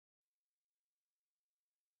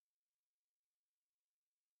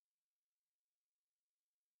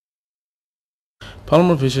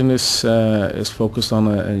Polymer vision is focused on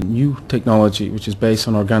a new technology which is based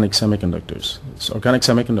on organic semiconductors. Organic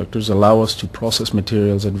semiconductors allow us to process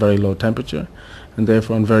materials at very low temperature and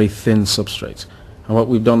therefore on very thin substrates. And what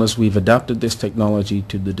we've done is we've adapted this technology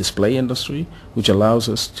to the display industry, which allows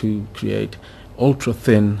us to create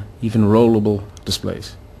ultra-thin, even rollable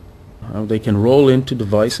displays. They can roll into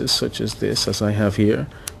devices such as this, as I have here,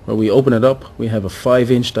 where we open it up, we have a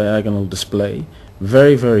 5-inch diagonal display,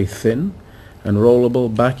 very, very thin, and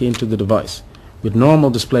rollable back into the device. With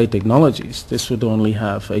normal display technologies, this would only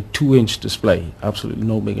have a 2-inch display, absolutely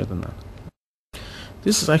no bigger than that.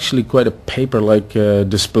 This is actually quite a paper-like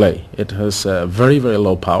display. It has very, very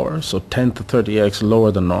low power, so 10 to 30x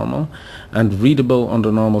lower than normal, and readable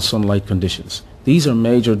under normal sunlight conditions. These are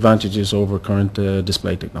major advantages over current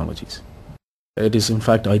display technologies. It is in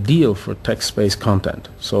fact ideal for text-based content,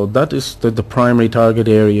 so that is the primary target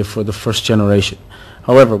area for the first generation.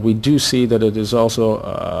 However, we do see that it is also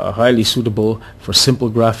highly suitable for simple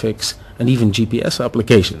graphics and even GPS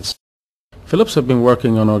applications. Philips have been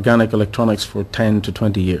working on organic electronics for 10 to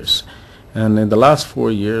 20 years, and in the last 4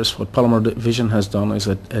 years what Polymer Vision has done is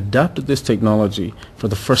adapted this technology for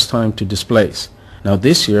the first time to displays. Now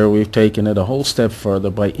this year we've taken it a whole step further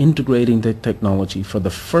by integrating the technology for the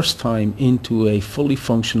first time into a fully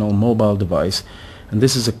functional mobile device, and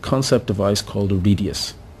this is a concept device called a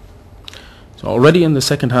Radius. So already in the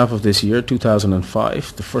second half of this year,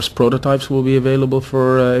 2005, the first prototypes will be available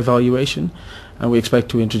for evaluation, and we expect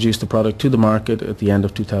to introduce the product to the market at the end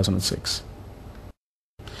of 2006.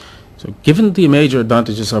 So given the major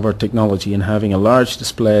advantages of our technology in having a large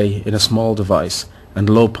display in a small device and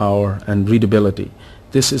low power and readability,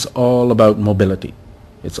 this is all about mobility.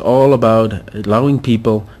 It's all about allowing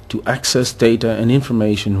people to access data and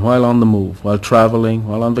information while on the move, while traveling,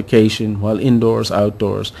 while on vacation, while indoors,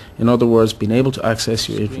 outdoors. In other words, being able to access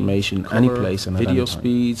your information any place and video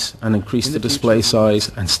speeds, and increase the display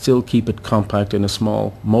size and still keep it compact in a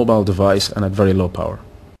small mobile device and at very low power.